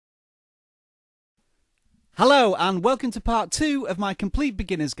Hello and welcome to part 2 of my complete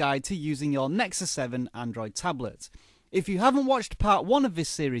beginner's guide to using your Nexus 7 Android tablet. If you haven't watched part 1 of this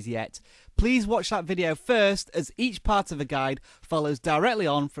series yet, please watch that video first, as each part of the guide follows directly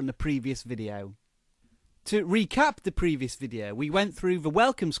on from the previous video. To recap the previous video, we went through the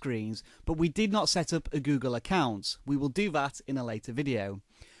welcome screens, but we did not set up a Google account. We will do that in a later video.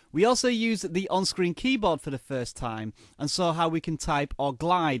 We also used the on-screen keyboard for the first time and saw how we can type or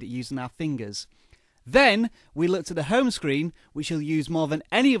glide using our fingers. Then we looked at the home screen, which you'll use more than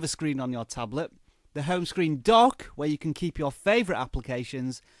any other screen on your tablet, the home screen dock, where you can keep your favourite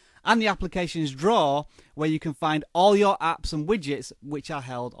applications, and the applications drawer, where you can find all your apps and widgets which are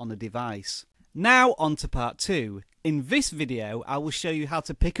held on the device. Now on to part 2. In this video I will show you how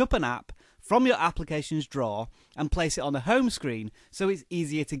to pick up an app from your applications drawer and place it on the home screen so it's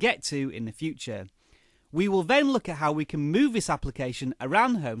easier to get to in the future. We will then look at how we can move this application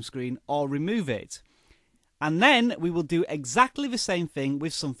around the home screen or remove it. And then we will do exactly the same thing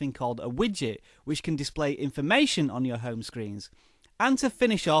with something called a widget, which can display information on your home screens. And to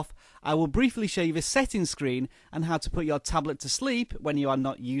finish off, I will briefly show you the settings screen and how to put your tablet to sleep when you are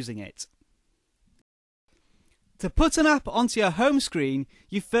not using it. To put an app onto your home screen,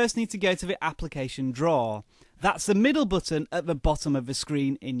 you first need to go to the application drawer. That's the middle button at the bottom of the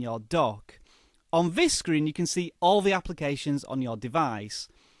screen in your dock. On this screen you can see all the applications on your device.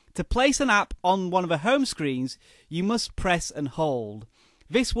 To place an app on one of the home screens, you must press and hold.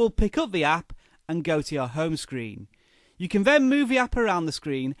 This will pick up the app and go to your home screen. You can then move the app around the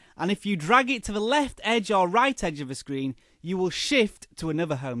screen, and if you drag it to the left edge or right edge of the screen, you will shift to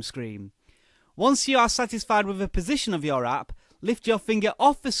another home screen. Once you are satisfied with the position of your app, lift your finger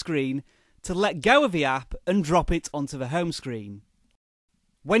off the screen to let go of the app and drop it onto the home screen.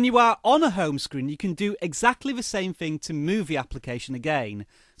 When you are on a home screen, you can do exactly the same thing to move the application again.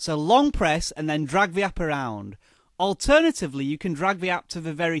 So long press and then drag the app around. Alternatively, you can drag the app to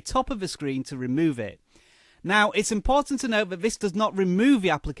the very top of the screen to remove it. Now, it's important to note that this does not remove the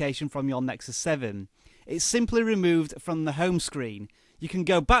application from your Nexus 7. It's simply removed from the home screen. You can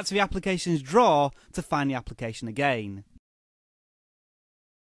go back to the applications drawer to find the application again.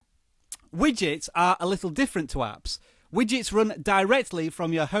 Widgets are a little different to apps. Widgets run directly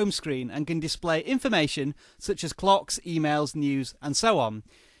from your home screen and can display information such as clocks, emails, news, and so on.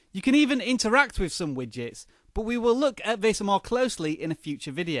 You can even interact with some widgets, but we will look at this more closely in a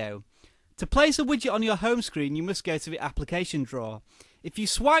future video. To place a widget on your home screen, you must go to the application drawer. If you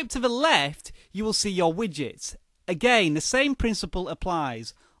swipe to the left, you will see your widgets. Again, the same principle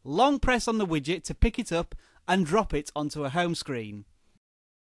applies. Long press on the widget to pick it up and drop it onto a home screen.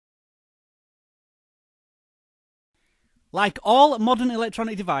 Like all modern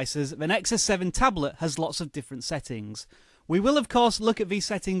electronic devices, the Nexus 7 tablet has lots of different settings. We will of course look at these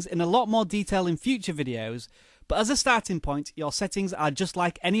settings in a lot more detail in future videos, but as a starting point, your settings are just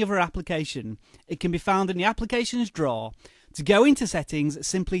like any other application. It can be found in the applications drawer. To go into settings,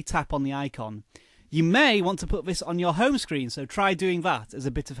 simply tap on the icon. You may want to put this on your home screen, so try doing that as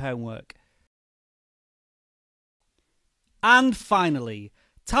a bit of homework. And finally,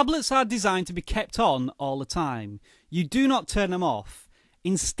 tablets are designed to be kept on all the time. You do not turn them off.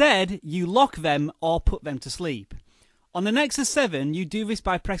 Instead, you lock them or put them to sleep. On the Nexus 7, you do this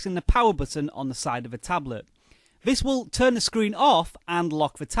by pressing the power button on the side of a tablet. This will turn the screen off and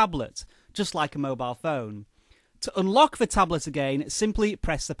lock the tablet, just like a mobile phone. To unlock the tablet again, simply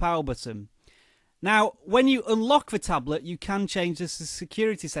press the power button. Now, when you unlock the tablet, you can change the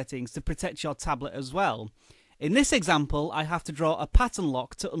security settings to protect your tablet as well. In this example, I have to draw a pattern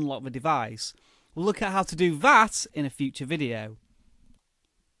lock to unlock the device. We'll look at how to do that in a future video.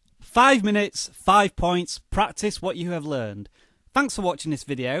 5 minutes, 5 points, practice what you have learned. Thanks for watching this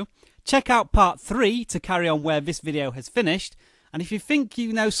video. Check out part 3 to carry on where this video has finished. And if you think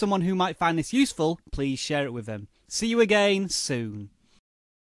you know someone who might find this useful, please share it with them. See you again soon.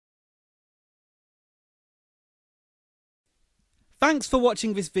 Thanks for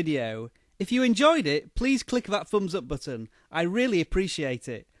watching this video. If you enjoyed it, please click that thumbs up button. I really appreciate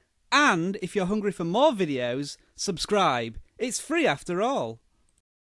it. And if you're hungry for more videos, subscribe. It's free after all.